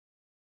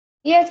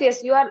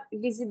Yes, you are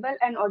visible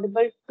and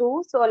audible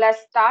too. So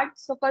let's start.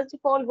 So first of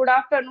all, good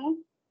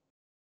afternoon.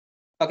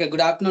 Okay, good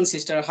afternoon,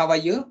 sister. How are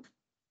you?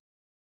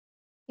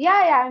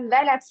 Yeah, I'm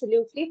well,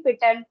 absolutely fit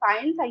and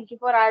fine. Thank you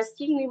for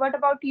asking me. What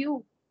about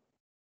you?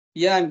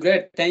 Yeah, I'm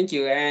great. Thank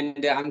you.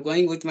 And I'm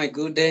going with my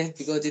good day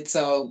because it's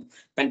a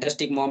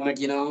fantastic moment.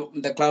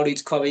 The cloud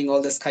is covering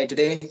all the sky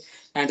today,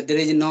 and there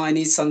is no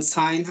any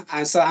sunshine.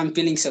 So I'm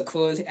feeling so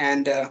cool,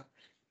 and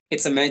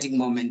it's a magic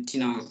moment.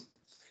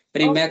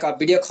 When we Oh, make a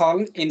video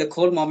call in the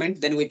cold moment,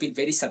 then we feel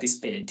very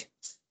satisfied.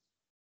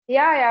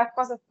 yeah,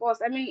 of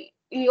course. I mean,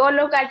 in your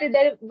locality,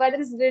 the weather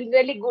is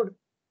really good.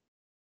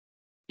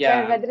 The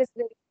Yeah. weather is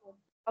really good.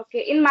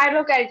 Okay, in my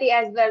locality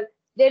as well,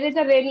 there is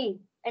a rainy.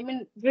 I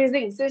mean,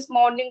 freezing since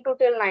morning to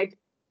till night.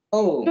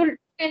 Oh,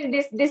 Till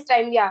this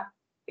time, yeah,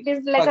 it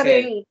is like a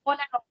okay. rainy on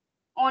and off,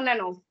 on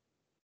and off.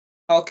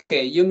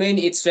 Okay. You mean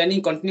it's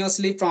raining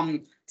continuously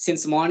from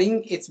since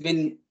morning? It's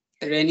been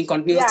raining Yeah,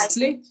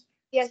 continuously?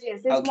 yes,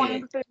 since Okay.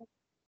 morning to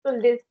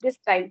till this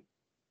time.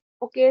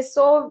 Okay,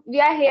 so we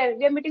are here.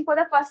 We are meeting for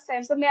the first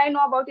time. So may I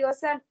know about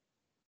yourself?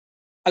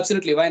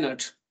 Absolutely. Why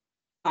not?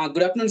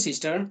 Good afternoon,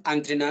 sister.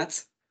 I'm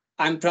Trinath.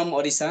 I'm from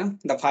Odisha,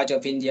 the part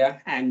of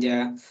India, and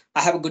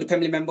I have a good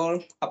family member.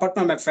 Apart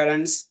from my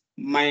parents,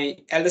 my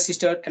elder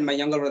sister, and my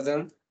younger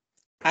brother,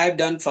 I have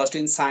done first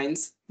in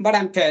science, but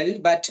I'm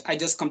failed. But I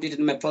just completed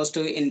my first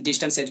two in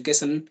distance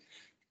education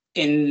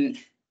in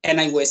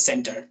NIOS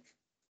Center,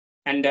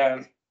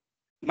 and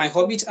my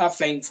hobbies are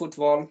playing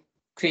football,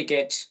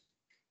 cricket,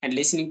 and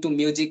listening to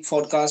music,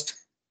 podcast,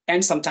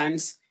 and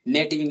sometimes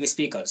native English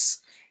speakers.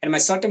 And my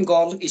short-term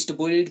goal is to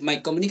build my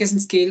communication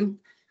skill,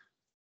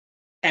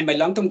 and my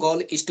long term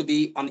goal is to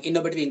be an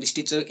innovative English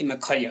teacher in my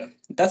career.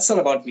 That's all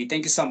about me.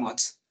 Thank you so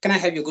much. Can I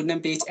have your good name,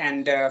 please?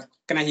 And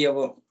can I hear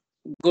a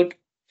good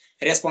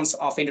response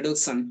of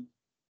introduction?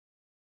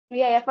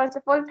 Yeah. First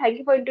of all, thank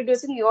you for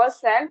introducing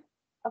yourself.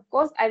 Of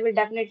course, I will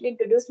definitely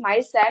introduce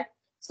myself.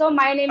 So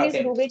my name is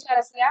Okay. Ruby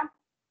Charasya.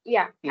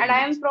 Yeah, and I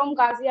Mhm. am from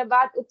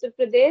Ghaziabad, Uttar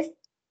Pradesh.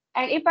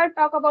 And if I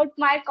talk about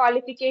my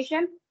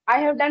qualification, I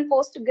have done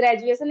post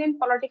graduation in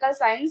political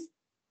science,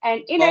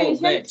 and in Oh,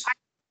 addition, great.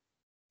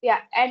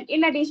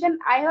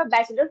 I have a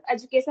bachelor of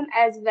education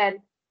as well.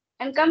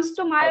 And comes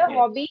to my Okay.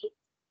 hobby.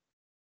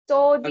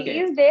 So Okay.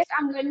 these days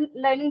I'm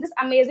learning this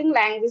amazing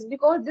language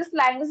because this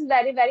language is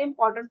very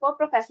important for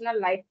professional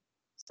life.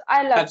 So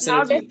I love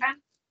Absolutely.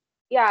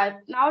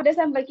 nowadays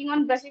I'm working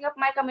on brushing up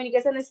my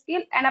communication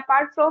skill, and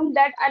apart from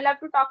that I love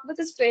to talk with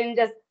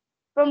strangers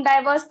from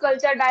diverse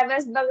culture,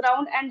 diverse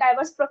background, and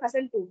diverse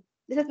profession too.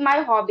 This is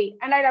my hobby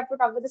and I love to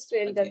talk with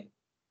strangers. Okay.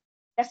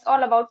 That's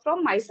all about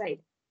from my side.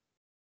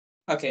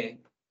 Okay.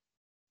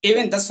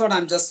 Even that's what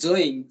I'm just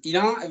doing.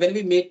 When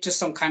we meet to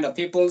some kind of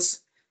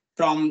peoples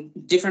from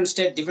different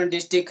state, different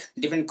district,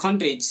 different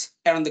countries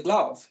around the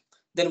globe,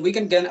 then we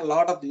can gain a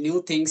lot of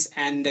new things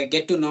and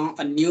get to know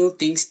new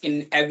things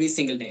in every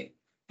single day.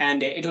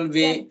 And it will Yes,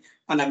 be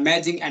an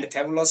amazing and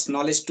fabulous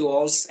knowledge to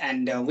us,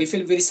 and we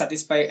feel very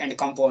satisfied and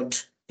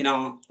comfort.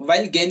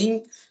 While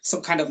gaining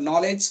some kind of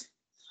knowledge,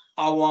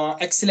 our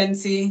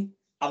excellency,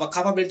 our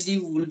capability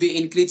will be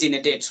increased in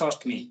a day.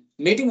 Trust me.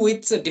 Meeting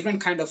with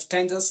different kind of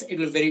strangers, it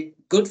will be very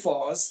good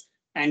for us,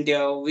 and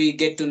we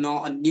get to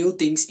know new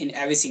things in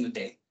every single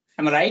day.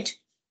 Am I right?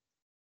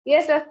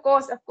 yes, of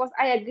course,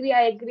 I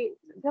agree.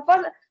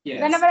 Suppose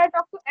whenever Yes. I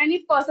talk to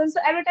any person, so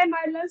every time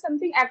I learn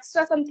something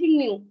extra, something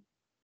new,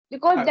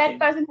 because that Okay.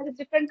 person has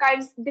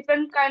a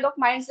different kind of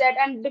mindset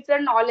and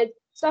different knowledge.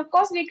 So of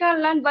course we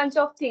can learn bunch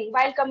of things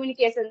while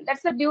communication.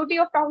 That's the beauty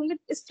of talking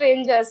with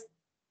strangers.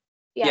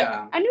 Yeah.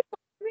 Yeah. And you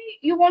told me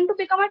you want to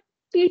become a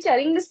teacher,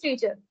 English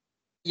teacher.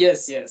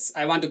 Yes. Yes.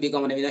 I want to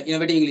become an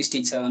innovative English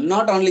teacher.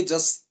 Not only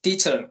just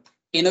teacher,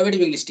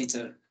 innovative English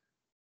teacher.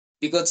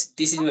 Because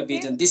this is my Okay,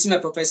 vision. This is my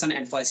profession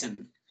and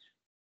passion.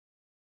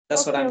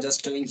 That's what okay, I'm okay.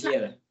 just doing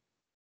here.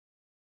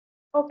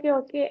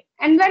 Okay.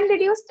 And when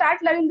did you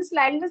start learning this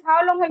language?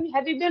 How long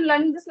have you been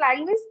learning this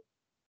language?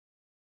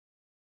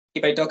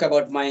 If I talk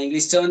about my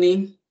English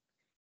journey,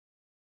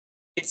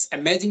 it's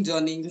amazing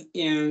journey.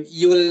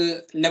 You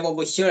will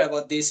never hear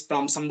about this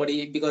from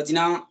somebody because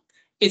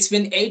it's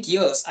been 8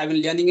 years I've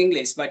been learning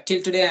English, but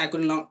till today I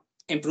could not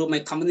improve my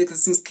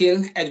communication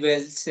skill as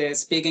well as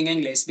speaking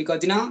English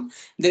because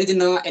there is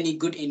no any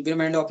good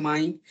environment of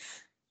mine.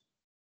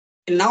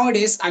 And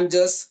nowadays I'm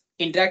just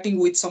interacting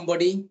with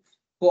somebody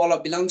who all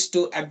belongs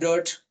to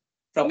abroad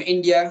from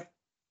India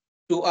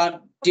to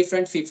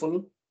different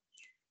people,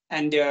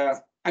 and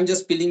I'm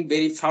just feeling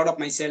very proud of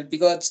myself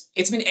because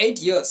it's been 8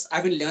 years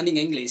I've been learning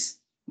English,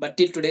 but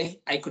till today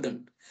I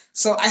couldn't.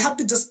 So I have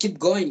to just keep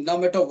going no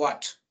matter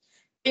what.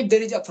 If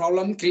there is a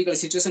problem, critical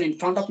situation in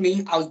front of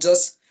me, I'll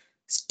just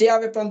stay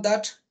away from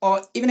that.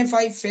 Or even if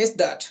I face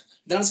that,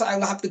 then also I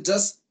will have to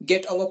just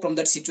get over from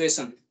that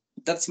situation.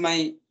 That's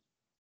my,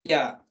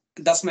 yeah,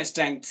 that's my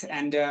strength.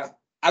 And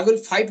I will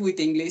fight with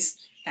English.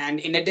 And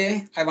in a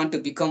day, I want to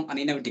become an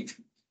innovative.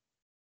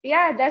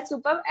 Yeah, that's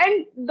super.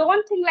 And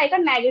don't think like a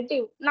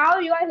negative. Now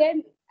you are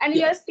here and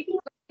you Yeah. are speaking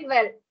very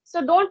well.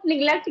 So don't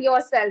neglect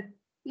yourself.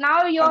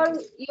 Now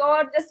Okay.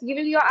 you're just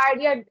giving your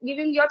idea,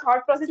 giving your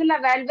thought process in a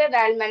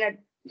well mannered.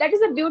 That is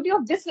the beauty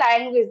of this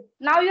language.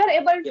 Now you're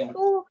able Yeah.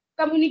 to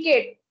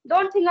communicate.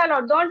 Don't think a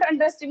lot. Don't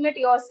underestimate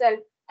yourself.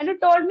 And you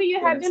told me you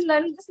have Yes. been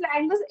learning this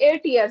language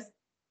 8 years,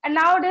 and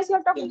nowadays you're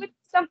Yeah. talking with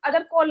some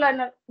other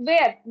co-learner.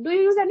 Where do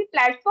you use any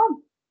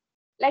platform?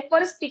 Like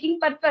for speaking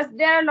purpose,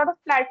 there are a lot of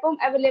platform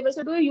available.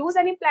 So do you use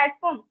any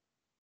platform?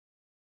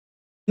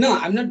 No,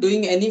 I'm not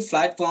doing any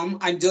platform.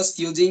 I'm just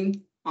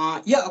using.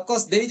 Yeah, of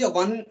course, there is a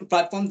one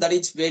platform that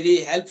is very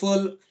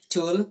helpful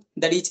tool,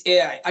 that is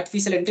AI,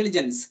 artificial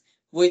intelligence,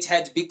 which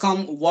has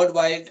become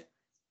worldwide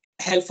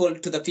helpful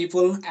to the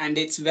people, and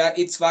it's where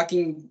it's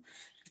working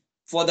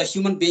for the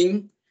human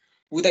being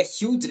with a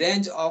huge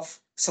range of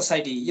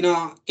society.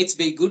 It's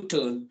very good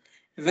tool.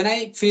 When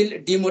I feel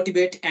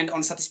demotivated and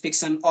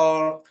unsatisfaction,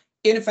 or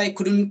even if I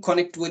couldn't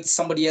connect with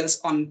somebody else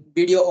on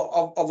video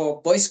of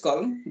a voice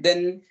call,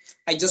 then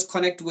I just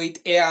connect with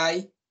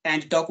AI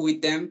and talk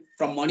with them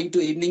from morning to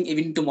evening,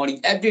 evening to morning,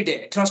 every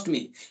day. Trust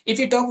me. If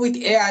you talk with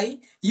AI,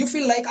 you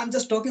feel like I'm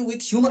just talking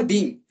with human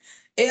being.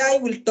 AI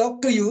will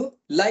talk to you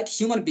like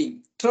human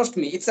being. Trust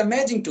me, it's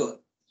amazing tool.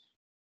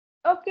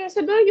 Okay,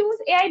 so do you use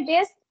AI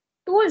based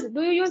tools?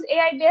 Do you use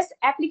AI based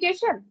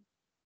application?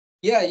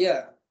 Yeah,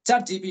 yeah.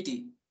 Chat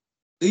GPT.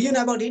 Do you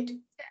know about it?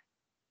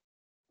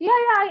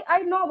 I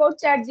know about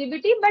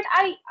ChatGPT, but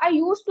I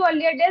used to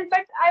earlier days,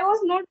 but I was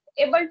not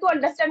able to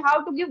understand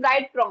how to give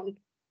right prompt.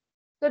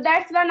 So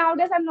that's why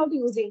nowadays I'm not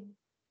using.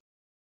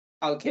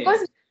 Because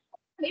Okay.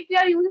 if you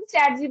are using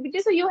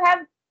ChatGPT, so you have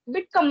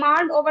bit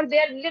command over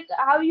there, like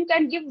how you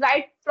can give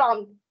right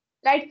prompt,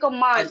 right I,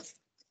 command.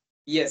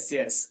 yes,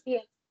 yes. Yeah,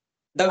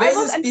 The I way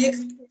was you speak,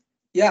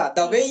 yeah,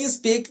 the hmm. way you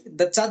speak,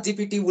 the chat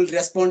GPT will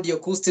respond to your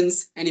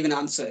questions and even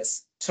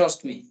answers.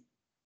 Trust me.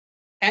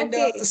 And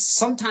Okay,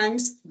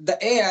 sometimes the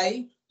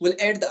AI will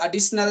add the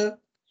additional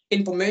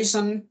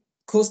information,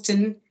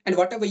 question, and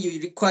whatever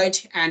you required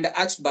and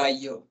asked by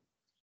you.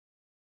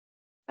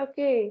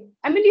 okay.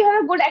 I mean, you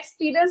have a good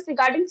experience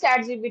regarding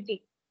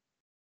ChatGPT.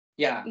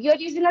 Yeah, You're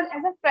using it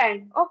as a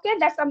friend. Okay,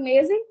 that's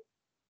amazing.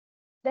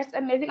 That's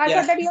amazing. I yeah,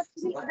 thought that you're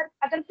using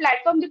other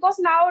platform because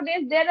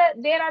nowadays there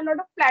are a lot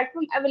of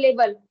platform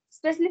available,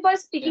 especially for yeah.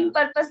 speaking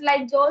purpose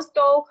like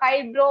Joestock,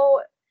 Hybro,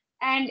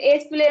 and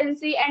Ace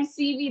Fluency and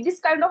CV. This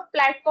kind of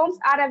platforms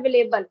are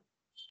available. So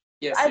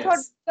Yes, I thought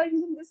yes, you are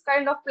using this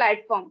kind of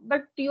platform,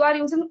 but you are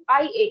using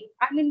IA.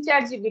 I mean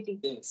ChatGPT.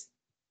 yes.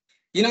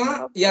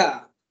 Okay.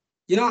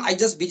 Yeah, I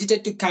just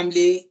visited to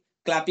Cambly,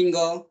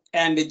 Clappingo,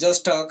 and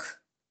Just Talk.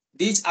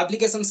 These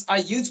applications are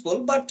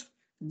useful, but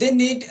they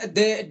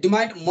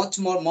demand much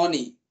more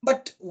money.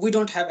 But we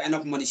don't have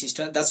enough money,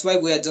 sister. That's why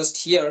we are just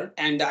here,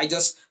 and I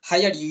just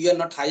hired you. You are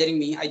not hiring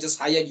me. I just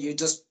hired you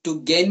just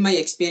to gain my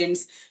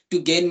experience, to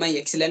gain my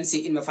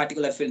excellency in my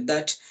particular field.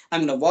 That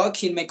I'm gonna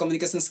work in my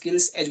communication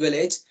skills as well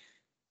as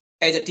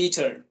a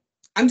teacher.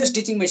 I'm just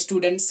teaching my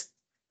students,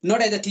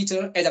 not as a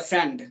teacher, as a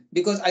friend,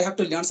 because I have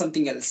to learn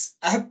something else.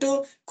 I have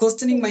to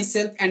questioning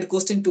myself and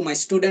question to my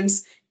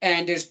students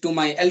and to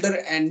my elder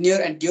and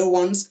near and dear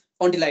ones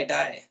until I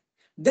die.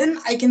 Then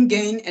I can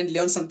gain and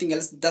learn something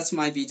else. That's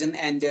my vision.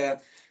 And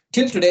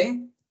till today,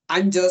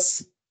 I'm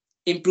just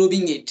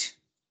improving it.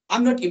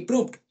 I'm not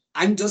improved.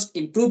 I'm just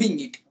improving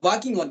it,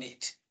 working on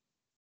it.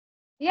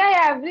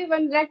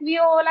 Everyone, like we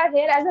all are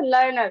here as a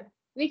learner.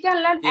 We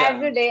can learn Yeah,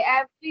 every day,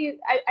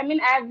 I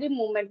mean every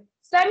moment.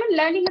 So I mean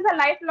learning is a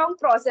lifelong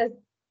process.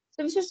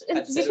 So we should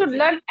absolutely.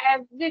 learn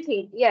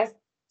everything. Yes.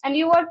 And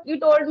you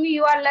told me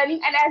you are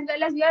learning, and as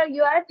well as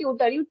you are a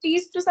tutor. You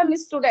teach to some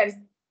students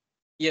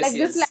Yes, like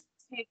this yes.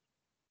 language.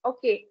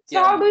 Okay.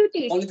 So how Yeah. do you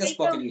teach? Only the Like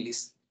spoken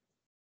English.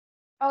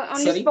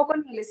 only Sorry?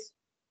 spoken English.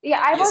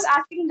 Yeah, I was Yes.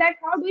 asking that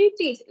how do you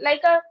teach?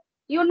 Like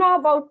you know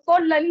about for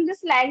learning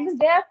this language,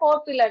 there are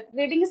four pillars: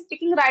 reading,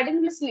 speaking,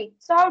 writing, listening.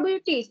 So how do you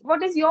teach?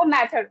 What is your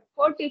method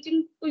for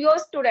teaching to your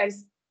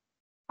students?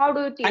 How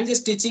do you I'm teach?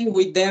 just teaching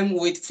with them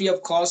with free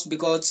of cost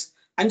because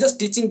I'm just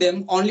teaching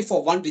them only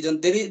for one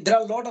reason. There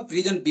are a lot of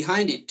reason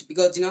behind it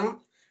because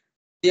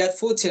they are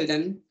four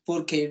children,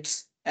 four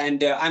kids,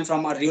 and I'm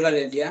from a rural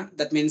area.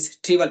 That means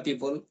tribal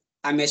people.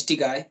 I'm ST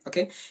guy,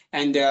 okay,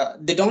 and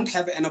they don't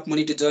have enough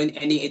money to join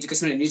any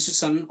educational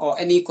institution or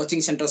any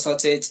coaching center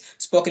such as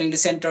spoken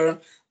English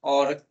center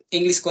or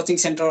English coaching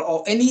center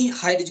or any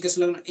higher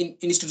educational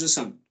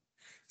institution.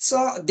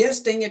 So they're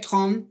staying at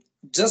home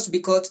just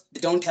because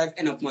they don't have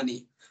enough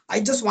money. I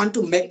just want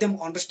to make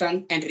them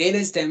understand and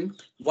realize them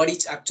what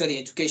is actually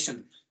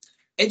education.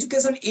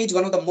 Education is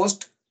one of the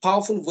most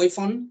powerful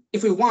weapon.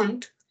 If we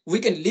want, we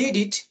can lead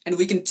it and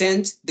we can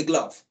change the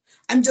globe.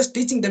 I'm just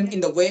teaching them in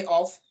the way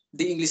of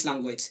the English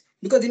language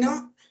because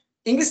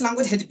English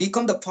language has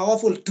become the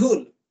powerful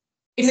tool.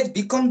 It has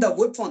become the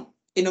weapon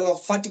in our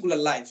particular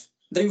life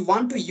that we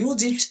want to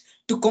use it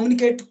to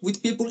communicate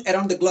with people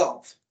around the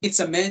globe. It's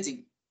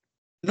amazing,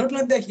 not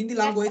like the Hindi Yes,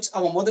 language,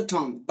 our mother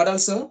tongue, but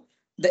also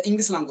the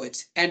English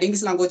language. And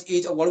English language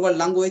is a worldwide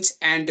language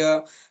and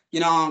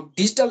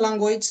digital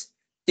language,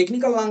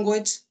 technical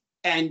language,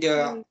 and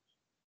mm,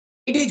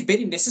 it is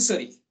very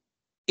necessary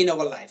in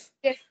our life.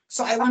 yes,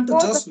 So I Of want to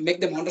course, just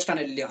make them understand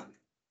and learn.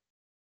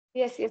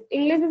 yes, yes.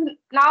 English is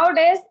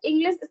nowadays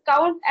English is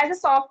count as a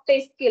soft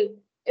skill.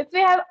 If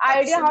we have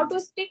idea how to Absolutely.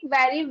 speak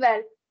very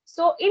well,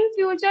 so in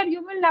future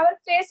you will never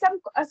face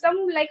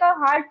some like a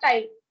hard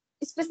time,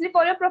 especially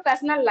for your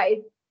professional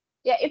life.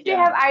 Yeah, if you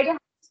have Yeah. idea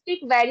how to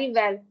speak very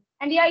well,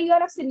 and yeah, you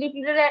are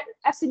absolutely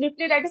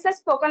right. It's a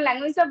spoken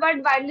language, it's a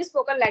word widely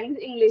spoken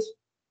language English.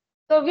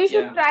 So we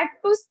should Yeah. try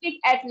to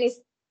speak at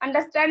least,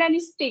 understand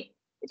and speak.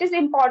 It is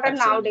important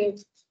Absolutely.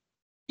 nowadays.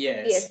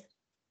 Yes. Yes, of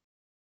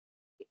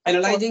course.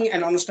 Analyzing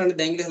and understanding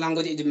the English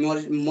language is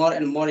more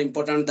and more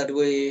important that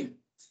we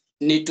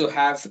need to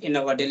have in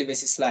our daily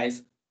basis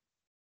life.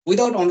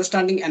 Without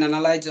understanding and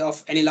analyze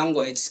of any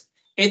language,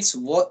 it's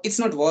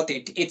not worth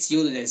it. It's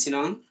useless, you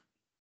know.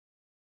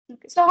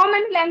 Okay. So how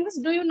many languages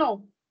do you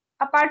know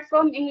apart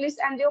from English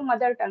and your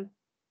mother tongue?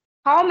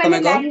 How Oh my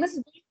many God. languages?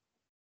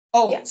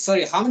 Oh, Yeah.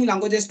 sorry. How many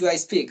languages do I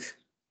speak?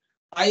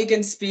 I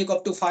can speak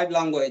up to five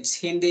languages: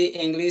 Hindi,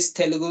 English,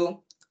 Telugu,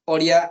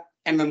 Odia,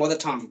 and my mother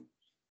tongue.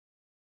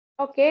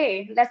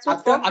 Okay, that's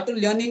After superb. after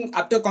learning,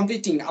 after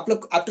completing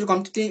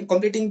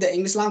the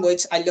English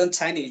language, I learned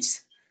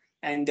Chinese,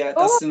 and Oh,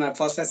 that's my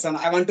first lesson.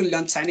 I want to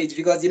learn Chinese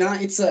because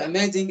it's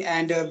amazing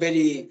and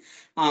very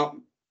uh,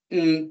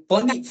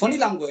 funny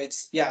language.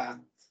 Yeah,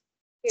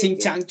 yes, Ching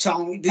yes. Chang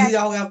Chong. This That is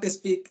how we have to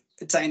speak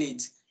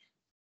Chinese.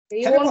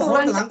 you Have you want ever to heard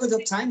learn the language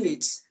of Chinese?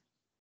 Chinese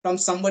from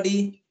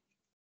somebody?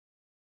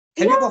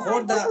 Have you Yeah, ever I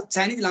heard watched. the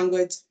Chinese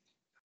language?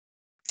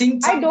 Ching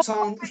I Chang don't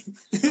Chong. know,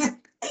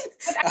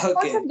 but I watched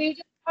Okay. some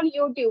videos on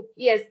YouTube.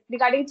 Yes,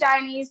 regarding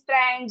Chinese,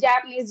 French,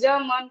 Japanese,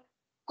 German,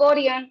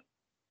 Korean.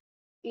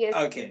 Yes,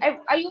 Okay.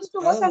 I used to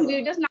watch some Oh.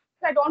 videos. Now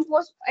I don't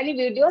watch any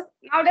videos.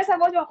 Nowadays I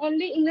watch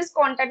only English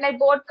content like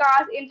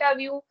podcast,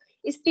 interview,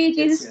 Yes.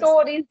 speeches, Yes.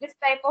 stories. This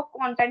type of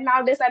content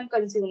nowadays I'm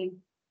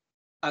consuming.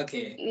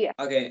 Okay. Yeah,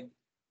 Okay.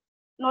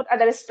 not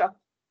other stuff.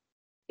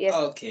 Yes.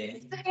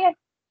 Okay. So here,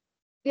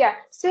 yeah.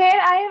 So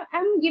here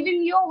am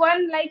giving you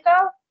one like a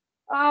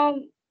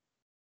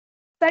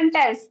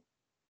sentence.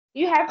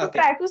 You have to Okay.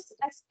 try to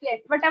explain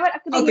whatever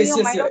occurring in Okay. your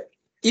Sure. mind. Sure.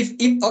 If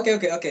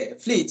okay.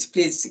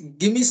 Please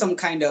give me some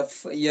kind of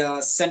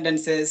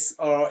sentences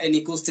or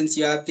any questions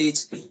you have.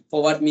 Please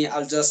forward me.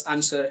 I'll just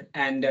answer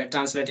and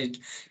translate it.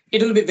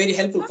 It will be very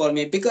helpful for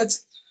me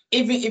because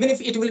even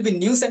if it will be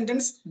new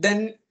sentence,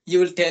 then you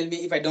will tell me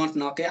if I don't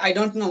know. Okay. I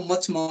don't know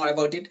much more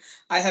about it.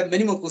 I have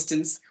many more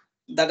questions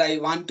that I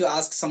want to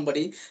ask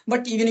somebody.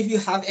 But even if you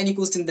have any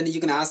question, then you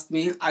can ask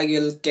me. I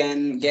will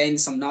can gain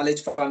some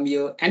knowledge from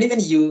you and even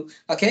you.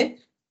 Okay.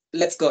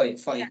 Let's go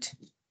for Yeah. it.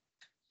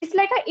 It's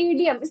like a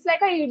idiom. It's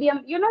like a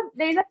idiom. You know,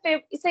 there is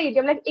it's a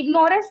idiom like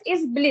ignorance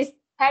is bliss.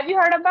 Have you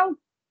heard about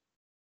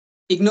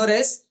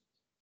Ignorance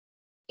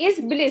is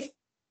bliss?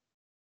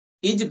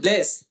 is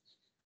bliss.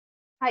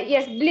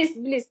 Yes, bliss,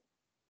 bliss.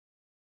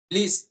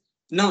 Please.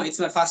 No, it's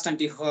my first time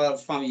to hear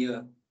from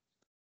you.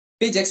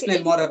 Please Okay,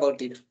 explain more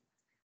about it.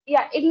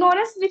 yeah,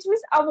 ignorance which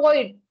means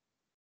avoid.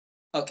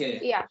 Okay.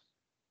 Yeah,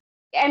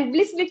 and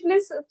bliss which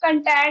means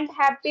content,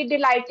 happy,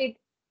 delighted.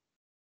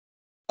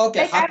 Okay.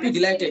 Like I'm Happy, explaining.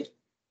 delighted.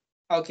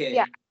 Yeah,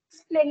 Okay.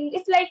 explaining.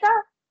 It's like a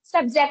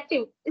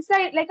subjective. It's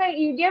like a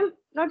idiom,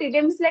 not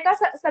idiom. It's like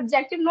a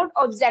subjective, not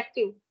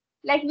objective.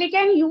 Like we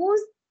can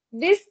use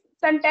this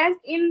sentence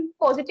in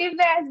positive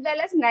way as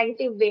well as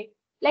negative way.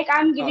 Like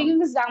I'm giving you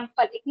Um. an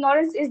example.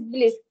 Ignorance is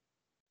bliss.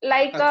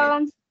 Like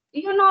Okay.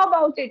 you know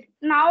about it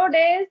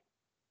nowadays.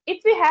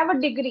 If we have a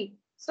degree,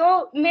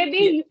 so Yeah.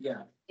 maybe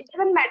Yeah. it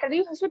doesn't matter.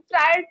 You should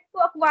try to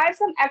acquire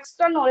some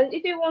extra knowledge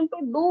if you want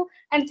to do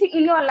anything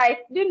in your life.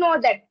 We know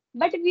that,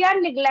 but we are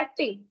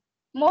neglecting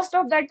most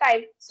of the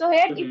time. So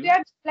here, if we Mm-hmm.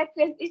 are like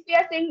if we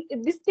are saying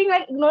this thing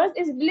like ignorance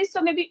is bliss,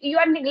 so maybe you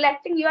are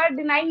neglecting, you are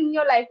denying in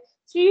your life.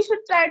 So you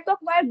should try to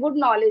acquire good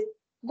knowledge,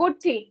 good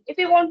thing. If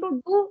you want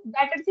to do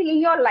better thing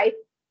in your life,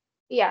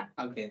 yeah.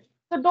 Okay.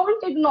 So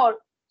don't ignore.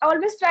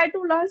 Always try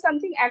to learn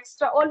something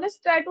extra. Always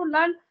try to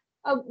learn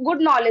good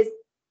knowledge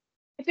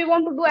if you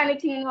want to do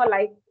anything in your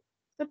life.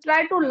 So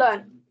try to Okay.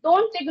 learn.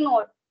 Don't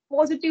ignore.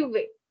 Positive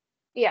way.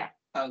 Yeah.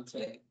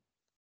 Okay.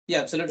 Yeah,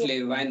 Yeah.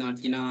 absolutely. Why not?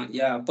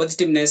 Yeah,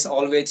 positiveness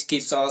always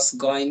keeps us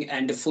going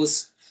and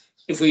push.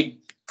 If we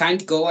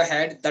can't go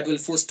ahead, that will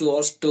push to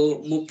us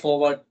to move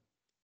forward,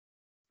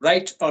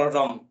 right or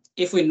wrong.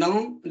 If we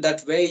know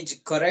that way is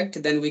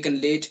correct, then we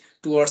can lead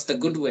towards the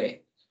good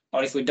way.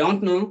 Or if we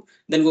don't know,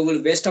 then we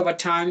will waste our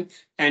time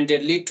and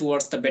lead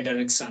towards the better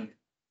direction.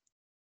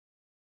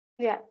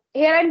 Yeah.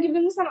 Here I'm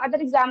giving you some other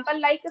example.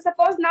 Like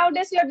suppose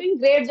nowadays you are doing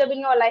great job in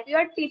your life. You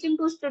are teaching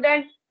to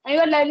students and you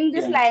are learning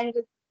this Yeah.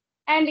 language.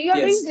 And you are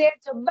doing Yes.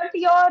 great job. But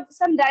your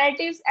some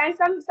relatives and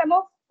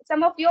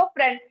some of your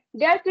friends,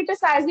 they are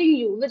criticizing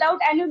you without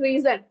any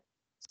reason.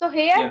 So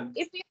here, Yeah.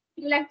 if you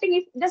are neglecting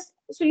it, just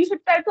so you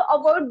should try to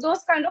avoid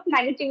those kind of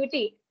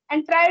negativity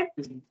and try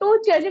Mhm.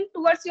 to chasing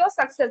towards your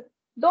success.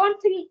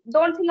 Don't think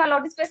a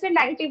lot, especially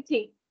negative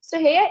thing. So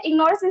here,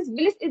 ignorance is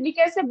bliss. It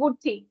becomes a good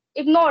thing.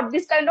 Ignore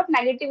this kind of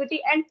negativity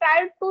and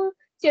try to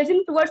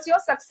chasing towards your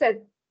success.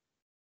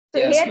 So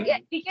Yes, here, yeah,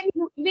 ma'am.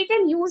 we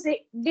can use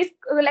it, this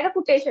like a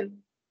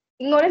quotation.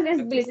 Ignorance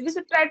is bliss. Okay. We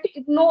should try to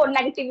ignore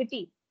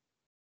negativity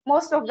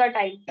most of the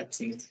time.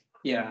 Absolutely.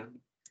 Yeah.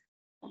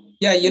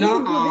 Yeah, So we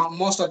should do this.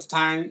 most of the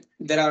time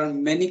there are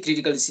many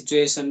critical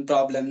situation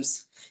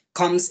problems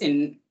comes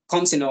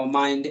in our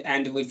mind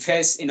and we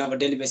face in our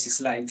daily basis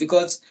life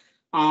because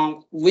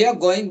we are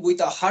going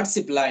with a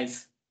hardship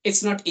life.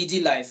 It's not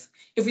easy life.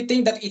 If we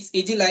think that it's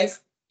easy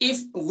life,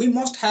 if we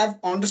must have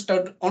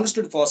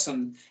understood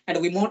person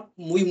and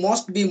we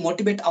must be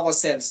motivate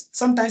ourselves.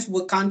 Sometimes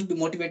we can't be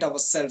motivate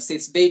ourselves.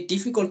 It's very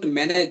difficult to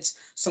manage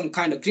some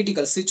kind of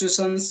critical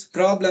situations,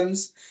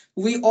 problems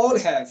we all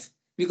have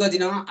because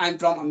I'm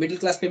from a middle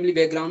class family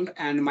background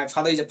and my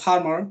father is a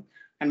farmer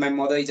and my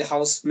mother is a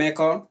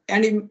housemaker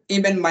and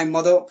even my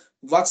mother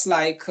works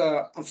like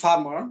a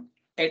farmer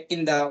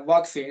in the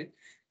work field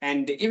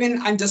and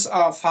even I'm just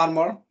a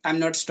farmer. I'm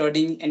not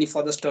studying any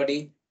further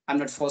study. I'm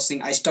not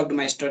forcing. I stopped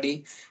my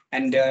study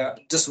and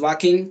just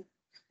working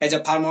as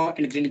a farmer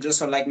in green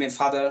grocer like my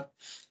father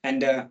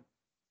and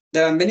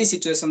there are many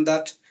situations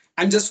that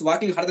I'm just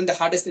working harder than the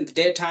hardest in the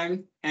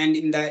daytime, and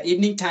in the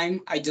evening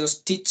time, I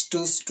just teach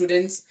to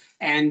students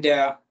and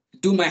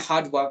do my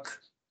hard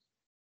work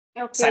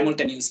Okay.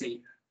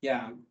 simultaneously.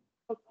 Yeah,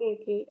 Okay.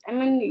 Okay. I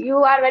mean, you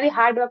are very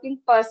hardworking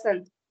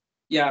person.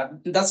 yeah.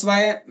 That's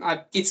why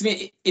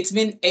it's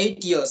been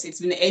 8 years.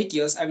 It's been 8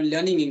 years. I've been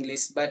learning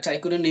English, but I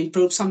couldn't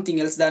improve something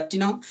else. That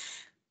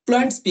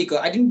fluent speaker.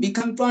 I didn't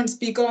become fluent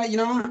speaker.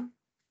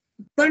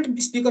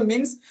 Fluent speaker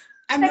means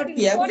I'm not Second,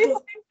 be able sorry to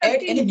for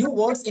add interrupting any you. new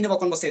words in our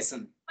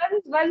conversation.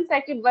 One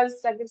second, 1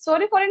 second.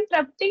 Sorry for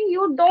interrupting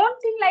you.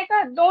 Don't think like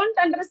a, don't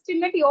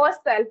underestimate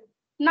yourself.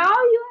 Now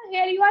you are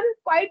here, you are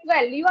quite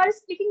well. You are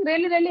speaking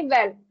really, really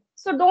well.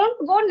 So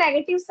don't go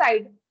negative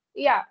side.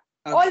 Yeah.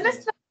 Always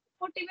Okay. try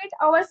to motivate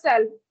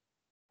ourselves.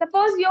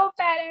 Suppose your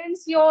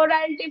parents, your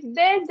relatives,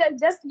 they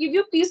just give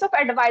you piece of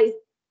advice.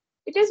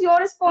 It is your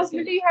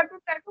responsibility. Okay. You have to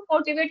try to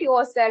motivate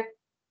yourself.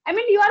 I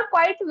mean, you are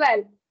quite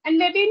well, and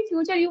maybe in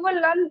future you will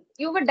learn.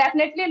 You will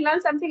definitely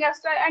learn something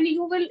extra, and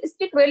you will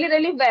speak really,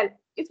 really well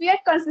if you are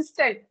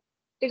consistent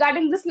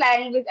regarding this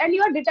language. And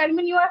you are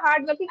determined. You are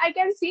hardworking. I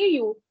can see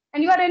you,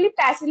 and you are really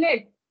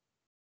passionate.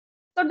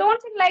 So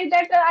don't think like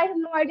that. I have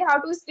no idea how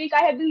to speak.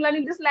 I have been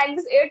learning this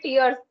language 8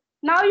 years.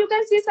 Now you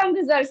can see some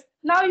results.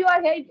 Now you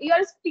are here. You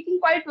are speaking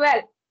quite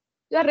well.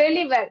 You are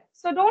really well.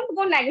 So don't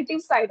go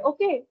negative side.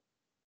 Okay.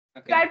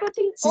 Try Okay. to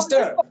think always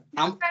Sister,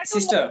 positive. Try to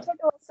sister,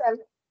 motivate yourself.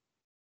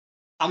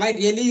 am I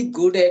really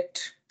good at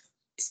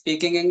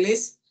speaking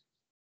English?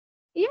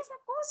 Yes,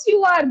 of course you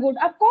are good.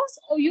 Of course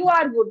you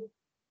are good.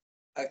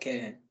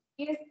 Okay.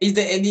 Yes. Is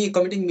there any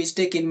committing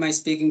mistake in my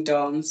speaking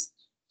terms?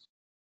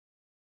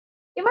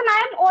 Even I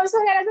am also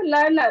here as a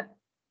learner.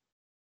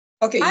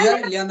 Okay, I you am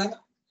are not a learner. to,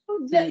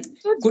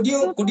 Hmm. Could you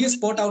could to you speak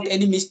spot out English.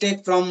 any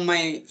mistake from my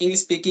English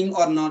speaking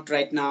or not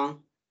right now?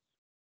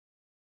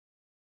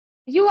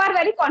 You are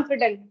very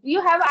confident.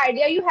 You have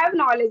idea. You have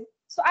knowledge.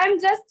 So I am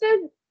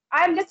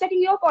just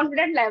checking your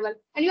confident level,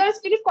 and you are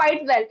speaking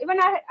quite well.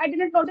 Even I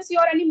didn't notice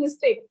your any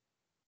mistake.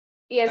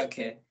 Yes,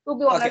 Okay. to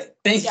be honest. Okay.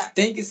 Thank you. Yeah,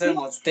 Thank you so you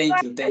much. you Thank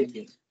are you. well. Thank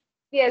you.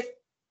 Yes,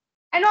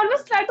 and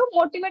always Okay. try to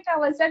motivate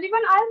ourselves.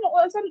 Even I'm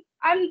also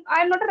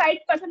I'm not a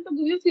right person to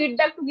give you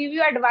feedback, to give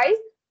you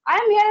advice. I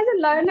am here as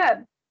a learner.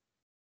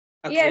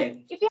 Yes,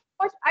 Okay. if you have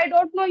watched, I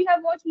don't know you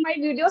have watched my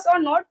videos or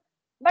not,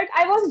 but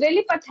I was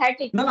really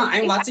pathetic. No, no,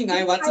 I'm If I watching.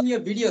 I'm watching your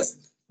videos.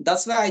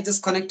 That's why I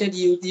just connected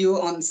you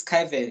on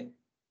Skype.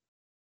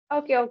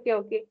 okay, okay,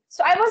 okay.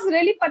 So I was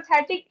really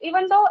pathetic,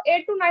 even though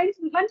 8 to 9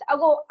 months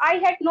ago I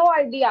had no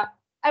idea.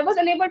 I was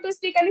unable to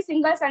speak any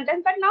single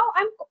sentence, but now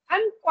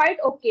I'm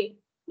quite okay.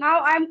 Now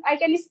I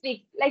can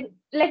speak like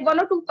 1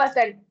 or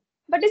 2%.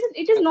 But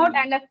it is not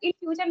Okay. enough. In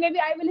future, maybe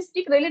I will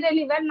speak really,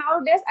 really well.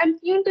 Nowadays, I'm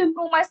keen to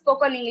improve my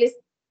spoken English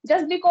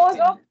just because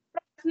of Okay.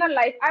 professional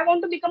life. I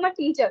want to become a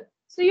teacher.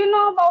 So you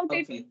know about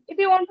it. Okay. If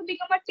you want to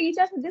become a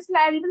teacher, so this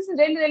language is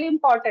really, really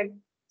important.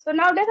 So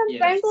nowadays, I'm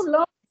trying to Yes.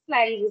 learn this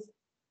language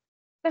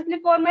especially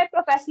for my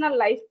professional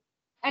life.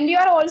 And you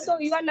are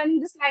learning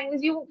this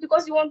language you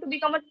because you want to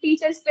become a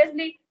teacher,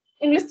 especially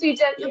English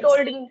teacher. You Yes.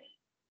 told me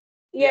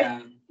yes, Yeah.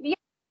 yes,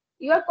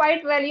 you are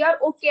quite well. You are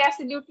okay,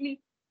 absolutely,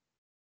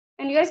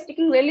 and you are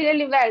speaking really,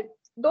 really well.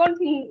 Thank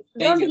Don't you. think a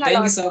Thank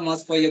you lot, so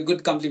much for your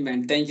good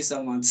compliment. Thank you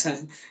so much.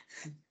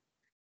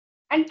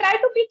 and try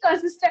to be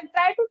consistent.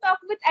 Try to talk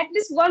with at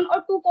least 1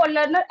 or 2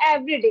 co-learner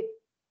every day.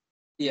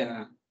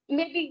 Yeah.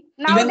 Maybe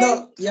Even nowadays,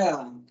 though,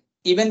 yeah,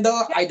 even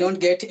though yeah, I don't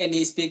get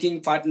any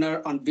speaking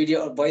partner on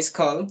video or voice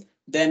call,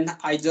 then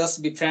I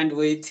just befriend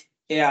with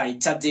AI.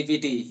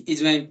 ChatGPT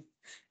is my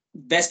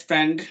best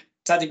friend.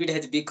 ChatGPT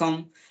has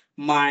become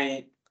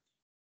my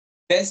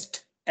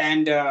best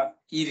and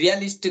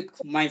realistic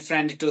my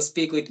friend to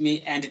speak with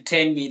me and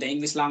train me the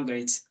English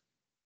language.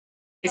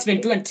 It's been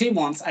okay. 2 and 3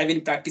 months I've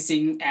been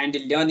practicing and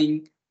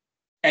learning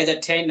as a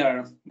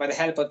trainer by the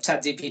help of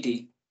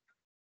ChatGPT.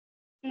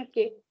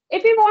 Okay.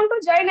 If you want to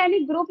join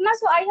any group now,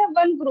 so I have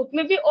one group.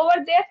 Maybe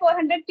over there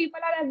 400 people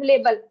are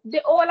available.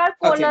 They all are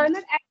Okay, co-learner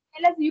as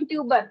well as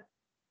YouTuber.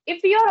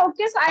 If you are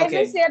okay, so I will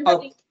okay. share the Oh,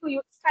 link to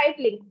you, Skype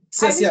link.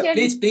 I yes, will yeah. share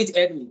you. Please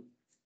add me.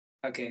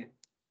 Okay.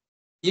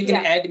 You can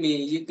Yeah. add me.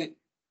 You can.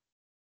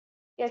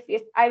 Yes,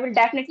 yes. I will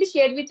definitely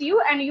share with you,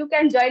 and you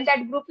can join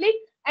that group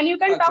link, and you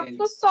can talk Okay.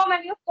 to so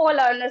many of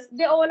co-learners.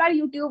 They all are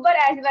YouTuber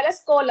as well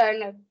as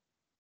co-learner.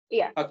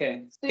 Yeah.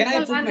 Okay. So you Can I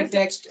can put learn my this.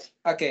 text?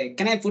 Okay.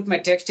 Can I put my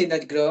text in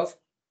that group?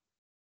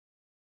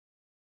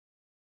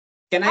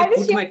 Can I I will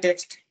put share. my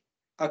text?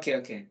 Okay.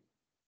 Okay.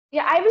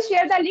 Yeah, I will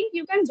share the link.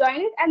 You can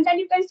join it, and then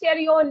you can share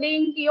your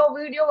link, your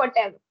video,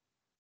 whatever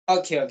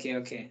Okay. Okay.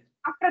 Okay.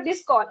 after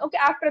this call. Okay,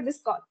 after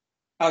this call.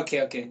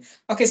 Okay. Okay.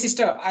 Okay,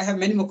 sister. I have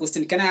many more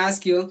questions. Can I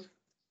ask you?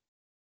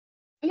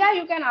 Yeah,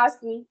 you can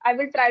ask me. I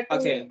will try to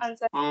Okay.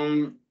 answer.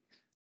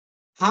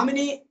 How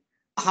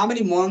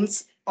many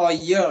months or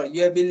year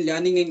you have been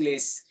learning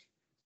English?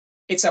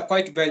 It's a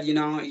quite well.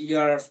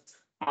 You're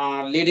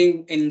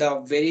leading in the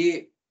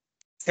very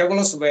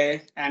fabulous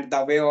way, and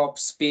the way of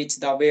speech,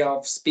 the way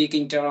of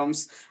speaking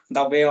terms,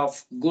 the way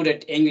of good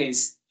at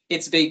English.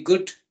 It's very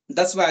good.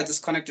 That's why I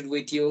just connected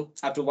with you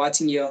after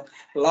watching your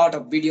lot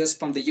of videos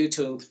from the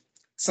YouTube.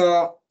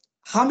 So,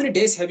 how many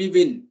days have you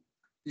been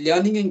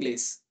learning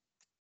English?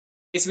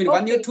 It's been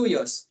 1 year, Okay. 2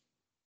 years.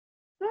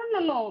 No, no,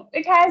 no.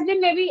 It has been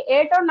maybe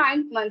 8 or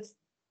 9 months.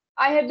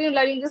 I have been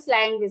learning this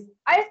language.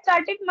 I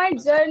started my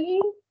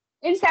journey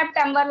in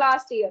September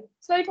last year.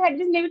 So it had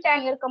been maybe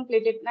 10 years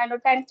completed. I know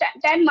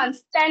 10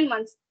 months, 10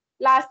 months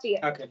last year.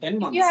 Okay, 10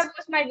 If you have months.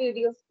 watched my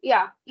videos,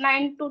 yeah,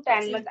 9 to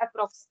 10 months Okay.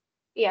 approx.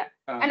 Yeah.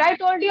 And I Okay.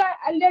 told you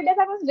earlier that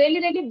I was really,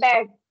 really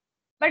bad.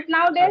 But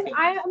nowadays, Okay.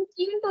 I am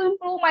keen to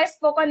improve my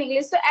spoken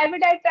English. So every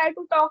day I try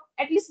to talk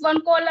at least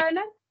one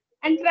co-learner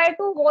and try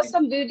to watch Okay.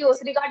 some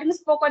videos regarding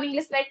spoken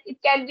English. Like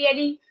it can be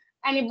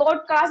any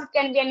podcast, it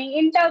can be any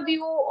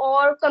interview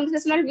or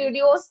conversational Okay.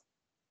 videos.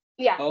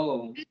 Yeah,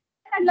 Oh,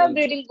 I love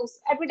good. reading books.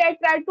 Every day I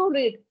try to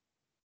read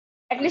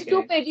at least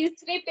two Okay. pages,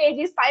 3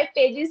 pages, 5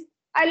 pages.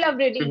 I love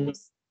reading Mhm.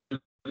 books.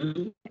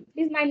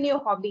 This is my new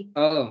hobby.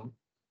 Oh,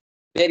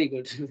 very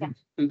good. Yeah.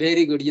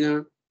 Very good.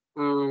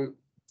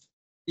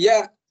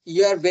 Yeah,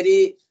 you are very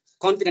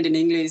confident in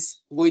English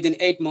within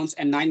 8 months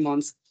and 9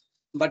 months,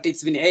 but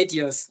it's been 8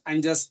 years.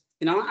 I'm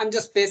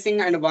just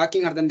facing and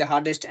working harder than the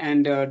hardest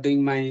and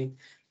doing my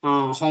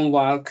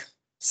homework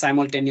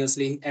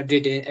simultaneously every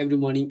day, every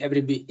morning,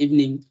 every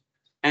evening.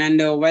 And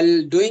while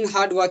doing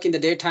hard work in the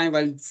daytime,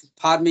 while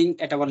farming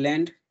at our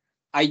land,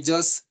 I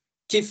just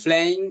keep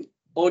playing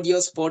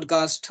audios,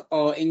 podcast,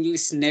 or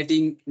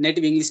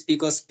native English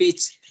speakers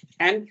speech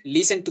and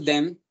listen to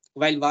them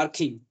while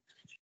working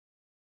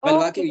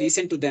Okay.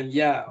 listen to them.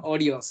 Yeah,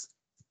 audios.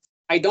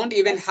 I don't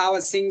even That's have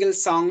a single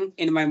song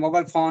in my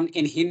mobile phone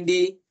in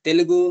Hindi,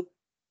 Telugu,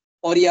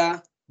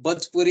 Oriya,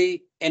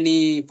 Bhojpuri,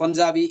 any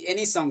Punjabi,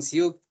 any songs.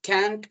 You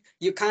can't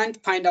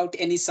find out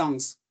any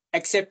songs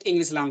except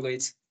English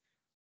language.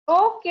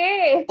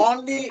 okay. I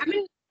Only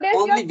mean,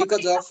 nowadays you are only because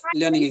putting the of hard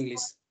learning effort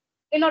English.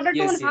 in order to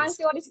Yes, enhance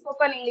yes. your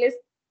spoken English.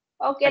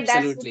 Okay, that's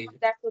super. Absolutely.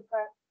 That's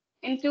super.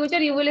 In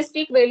future, you will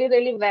speak really,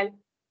 really well,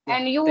 Yeah.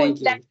 and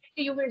Thank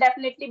you. you will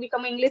definitely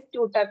become English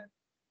tutor.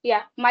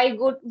 Yeah, my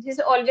good. This is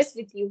always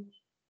with you.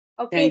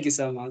 Thank you Okay.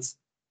 so much.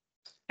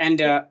 And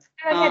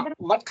Heather,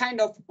 what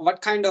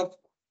kind of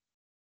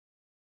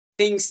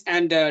things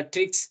and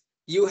tricks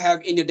you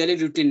have in your daily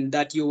routine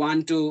that you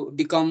want to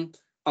become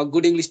a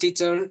good English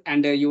teacher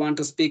and you want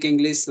to speak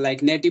English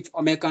like native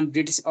American,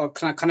 British, or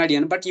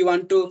Canadian, but you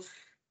want to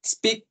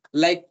speak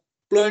like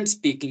fluent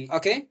speaking,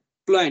 okay?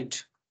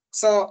 Fluent.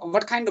 So,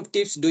 what kind of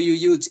tips do you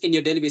use in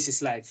your daily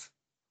basis life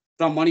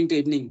from morning to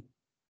evening?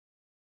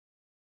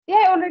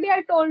 yeah, already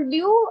I told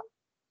you.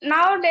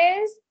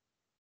 Nowadays,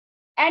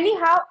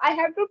 anyhow, I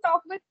have to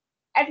talk with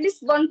at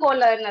least one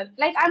co-learner.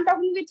 Like I'm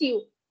talking with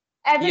you.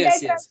 Every day I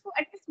Yes, try yes. to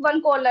at least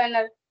one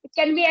co-learner. It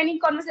can be any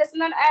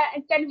conversation,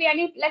 it can be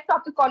any like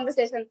topic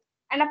conversation.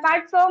 And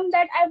apart from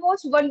that, I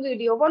watch one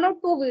video, one or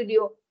two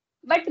video.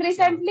 But Yeah.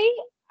 recently,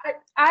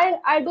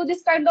 I do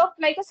this kind of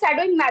like a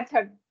shadowing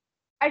method.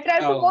 I try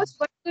to Oh, watch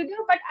one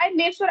video, but I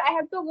make sure I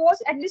have to watch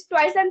at least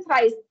twice and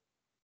thrice.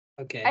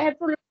 I okay. have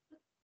to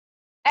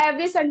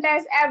every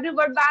sentence, every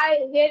word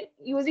by here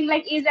using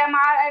like is, am,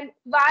 are, and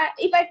by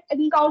if I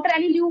encounter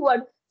any new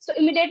word. So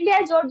immediately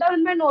I jot down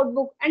in my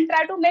notebook and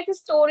try to make a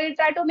story,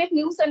 try to make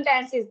new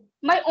sentences,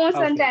 my own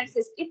Okay.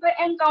 sentences, if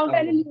I encounter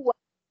any Oh, new word.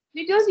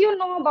 Because you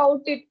know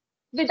about it,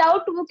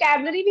 without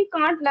vocabulary, we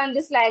can't learn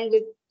this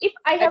language. If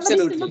I have a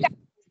digital absolutely. vocabulary,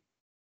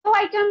 so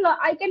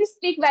I can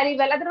speak very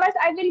well. Otherwise,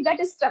 I will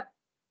get stuck.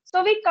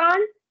 So we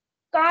can't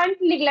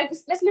neglect,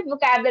 especially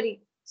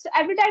vocabulary. So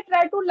every day I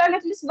try to learn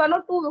at least one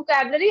or two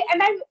vocabulary,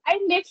 and I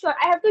make sure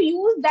I have to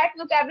use that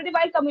vocabulary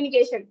while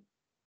communication.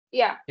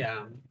 Yeah,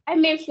 Yeah. I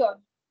make sure.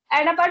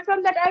 And apart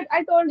from that,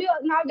 I told you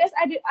nowadays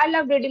I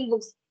love reading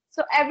books.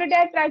 So every day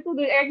I try to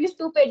read at least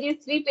 2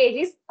 pages, 3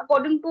 pages,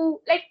 according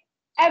to like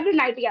every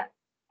night. Yeah,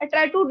 I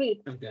try to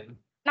read. Okay.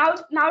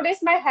 Nowadays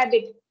my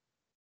habit.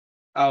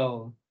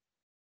 Oh.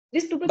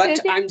 This 2 to 3 But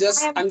things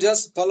I am.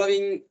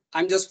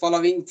 I'm just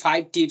following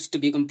 5 tips to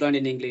become fluent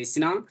in English.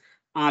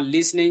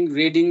 Listening,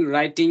 reading,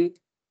 writing,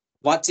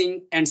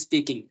 watching, and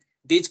speaking.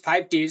 These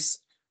 5 tips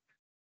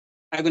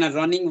are gonna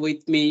running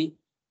with me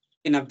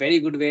in a very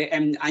good way,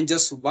 and I'm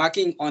just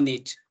working on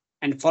it.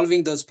 and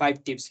following those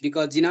 5 tips,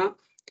 because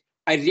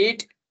I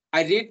read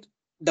I read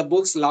the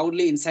books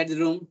loudly inside the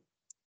room,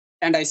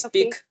 and I Okay.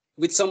 speak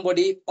with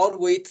somebody or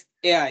with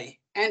AI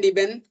and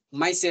even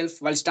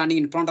myself while standing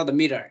in front of the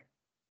mirror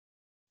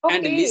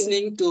and Okay.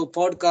 listening to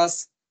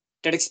podcasts,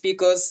 TEDx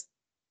speakers,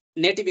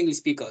 native English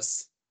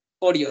speakers,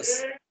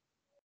 audios,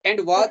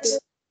 and watch Okay.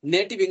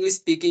 native English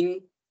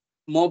speaking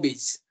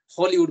movies,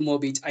 Hollywood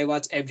movies. I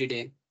watch every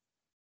day.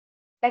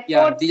 Like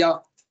Yeah, fourth, they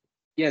are.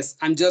 Yes,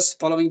 I'm just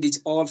following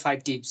these all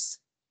 5 tips.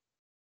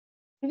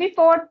 maybe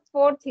four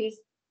things.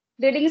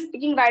 Reading,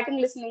 speaking, writing,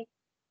 listening.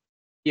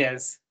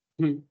 Yes.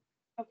 Hmm.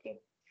 Okay.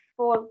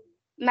 Four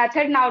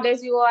method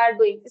nowadays you are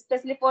doing,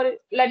 especially for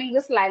learning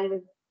this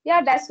language.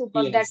 Yeah, that's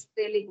super. That's Yes.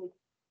 really good.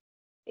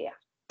 Yeah.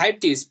 5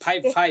 tips.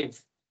 Five. Okay.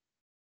 Five.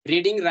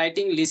 Reading,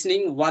 writing,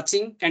 listening,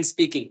 watching, and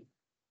speaking.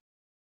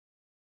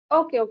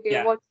 Okay. Okay.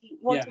 Yeah. Watching.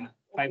 Yeah. Okay.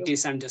 Five Okay.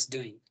 tips I'm just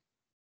doing.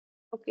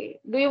 Okay.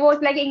 Do you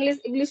watch like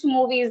English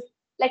movies,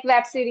 like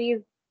web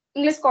series,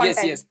 English Yes,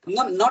 content? yes.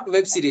 Not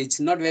web series,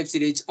 not web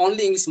series,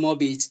 only English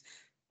movies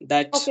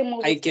that Okay, I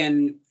movies.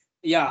 can,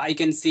 yeah, I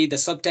can see the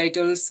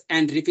subtitles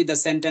and repeat the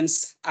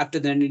sentence after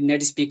the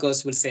native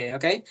speakers will say,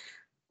 okay?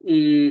 So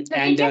we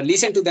And can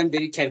listen to them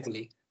very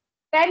carefully.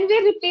 Then we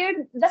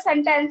repeat the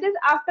sentences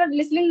after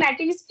listening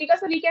native speakers,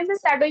 so we can say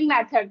shadowing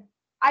method.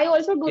 I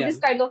also do Yeah. this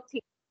kind of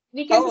thing.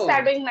 We can say Oh,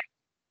 shadowing method.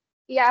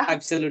 Yeah,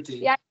 absolutely.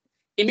 yeah.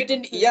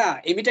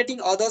 Imitating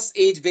others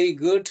is very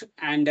good,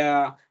 and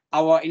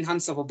our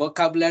enhance of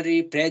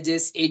vocabulary,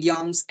 phrases,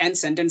 idioms, and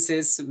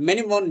sentences,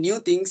 many more new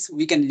things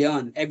we can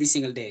learn every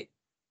single day.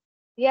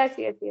 Yes,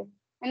 yes, yes.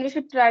 And we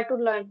should try to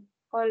learn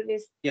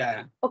always.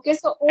 Yeah. Okay,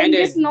 so And on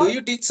this do note,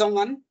 you teach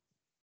someone?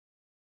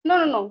 no,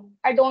 no, no,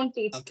 I don't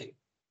teach. Okay.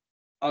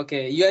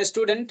 Okay. You are a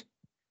student?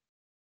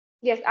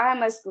 Yes, I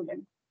am a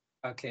student.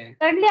 Okay.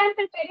 Currently, I'm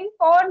preparing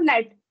for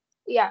NET.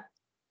 Yeah,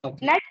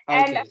 Okay. NET,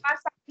 and Okay.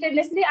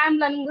 simultaneously, I'm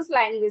learning this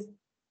language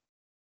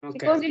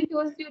because Okay. in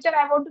future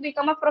I want to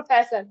become a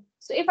professor.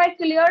 So if I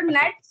clear Okay.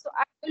 NET, so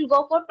I will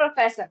go for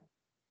professor.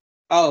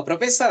 Oh,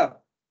 Professor,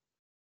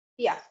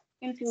 Yeah,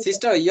 in future.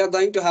 sister, you're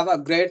going to have a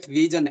great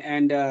vision,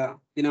 and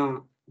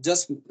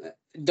just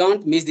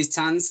don't miss this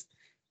chance.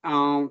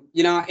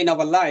 In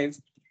our life,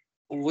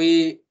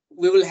 we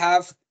will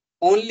have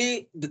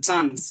only the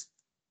chance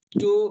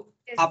to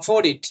Yes,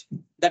 afford it.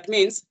 That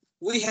means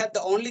we have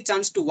the only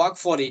chance to work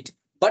for it.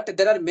 But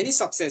there are many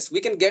success. We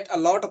can get a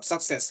lot of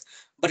success.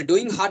 But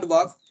doing hard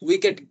work, we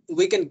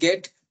can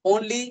get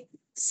only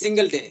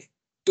single day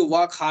to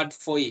work hard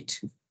for it.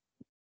 yes,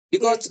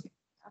 Because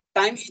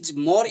time is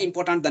more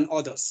important than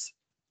others.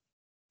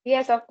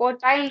 yes, of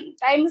course. Time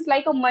is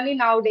like a money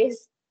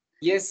nowadays.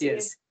 Yes, Yes.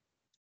 yes.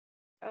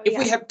 If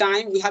we Yeah. have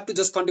time, we have to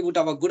just contribute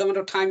our good amount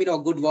of time in our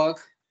good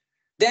work.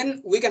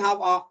 Then we can have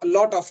a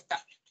lot of,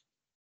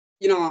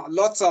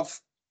 lots of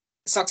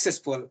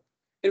successful.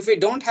 If we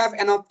don't have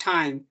enough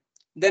time,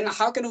 then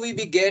how can we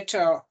be get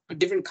a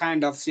different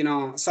kind of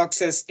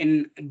success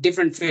in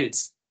different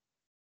fields?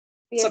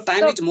 So Yes.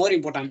 time So is more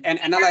important, and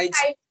have analyze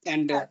time.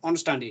 and Yeah.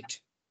 understand it.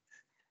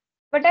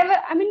 Whatever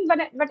I mean,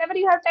 whatever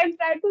you have time,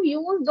 try to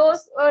use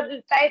those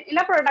time in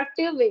a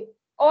productive way.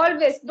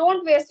 Always,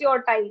 don't waste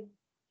your time.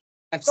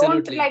 Don't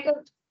Absolutely. like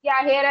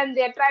yeah, here and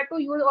there. Try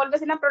to use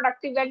always in a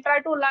productive way.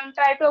 Try to learn.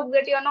 Try to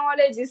upgrade your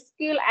knowledge,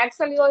 skill,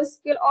 excel your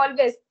skill.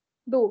 Always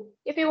do.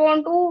 If you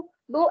want to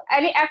do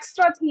any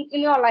extra thing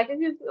in your life, if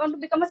you want to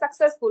become a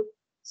successful,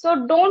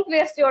 so don't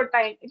waste your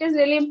time. It is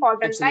really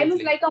important. Time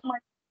is Absolutely. like a money.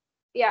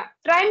 Yeah,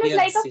 time is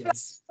like Yes, a flower.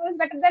 yes. So it's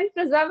better than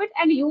preserve it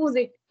and use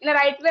it in a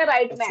right way,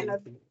 right manner.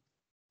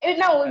 Absolutely.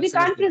 No, we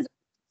can't Absolutely. preserve.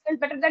 It's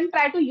better than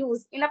try to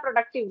use in a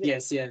productive way.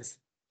 Yes, yes.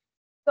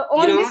 So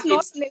on this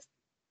note, It's,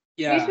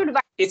 we yeah. should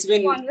wind It's this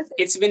been conversation.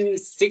 it's been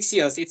 6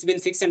 years. It's been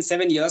 6 and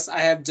 7 years. I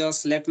have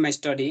just left my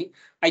study.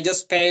 I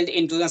just failed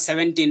in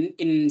 2017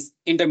 in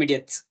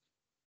intermediate.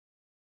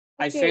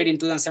 I failed Okay. in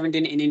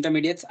 2017 in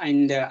intermediate,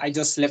 and I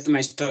just left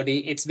my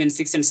study. It's been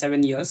 6 and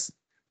 7 years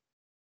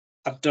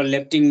after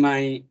leaving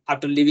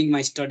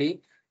my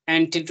study,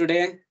 and till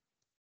today,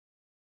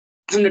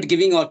 I'm not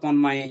giving up on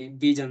my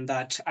vision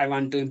that I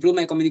want to improve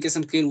my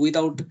communication skill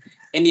without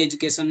any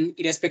education,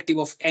 irrespective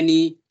of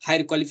any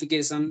higher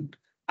qualification.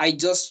 I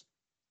just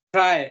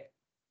try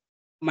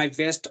my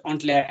best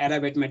until I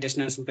arrive at my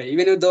destination.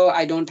 Even though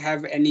I don't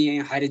have any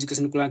higher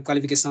education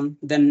qualification,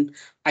 then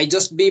I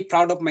just be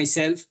proud of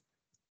myself,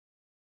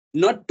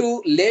 not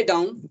to lay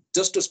down,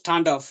 just to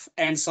stand up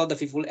and serve the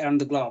people around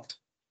the globe.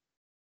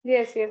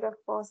 Yes, yes, of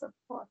course, of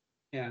course.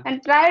 Yeah,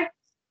 And try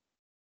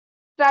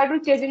to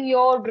chasing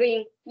your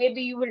dream.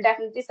 Maybe you will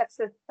definitely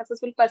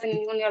successful person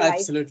in your life.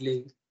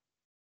 absolutely.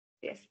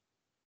 Yes.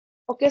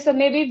 Okay, so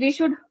maybe we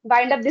should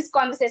wind up this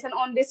conversation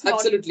on this note.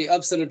 Absolutely,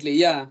 absolutely.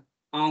 Yeah.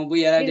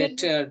 We arrived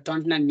This at is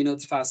 29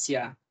 minutes fast.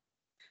 Yeah.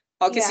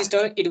 Okay, yeah.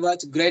 sister, it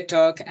was great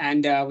talk,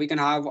 and we can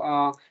have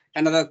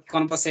another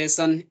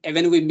conversation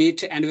when we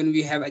meet and when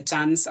we have a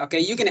chance. Okay,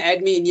 you can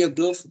add me in your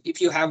group if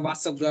you have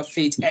WhatsApp group.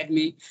 Please add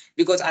me,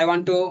 because I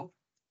want to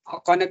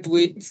connect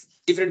with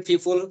different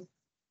people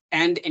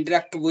and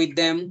interact with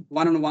them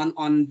one on one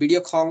on video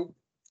call.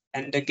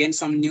 and gain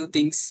some new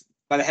things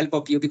by the help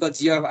of you,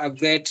 because you have a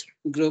great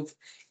group.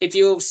 If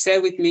you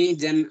share with me,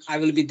 then I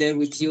will be there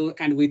with you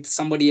and with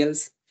somebody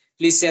else.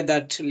 Please share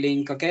that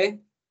link, okay?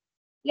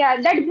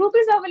 Yeah, that group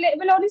is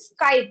available on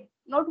Skype,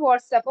 not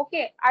WhatsApp.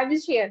 Okay, I will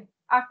share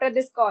after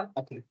this call.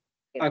 Okay.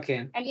 Okay.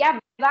 Okay. And yeah,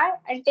 bye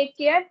and take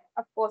care.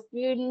 Of course,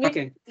 we will meet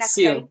Okay. next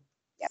See time. you.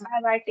 Yeah,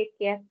 bye bye. Take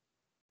care.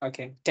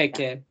 Okay. Take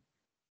Yeah. care.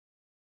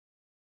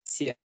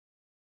 See ya.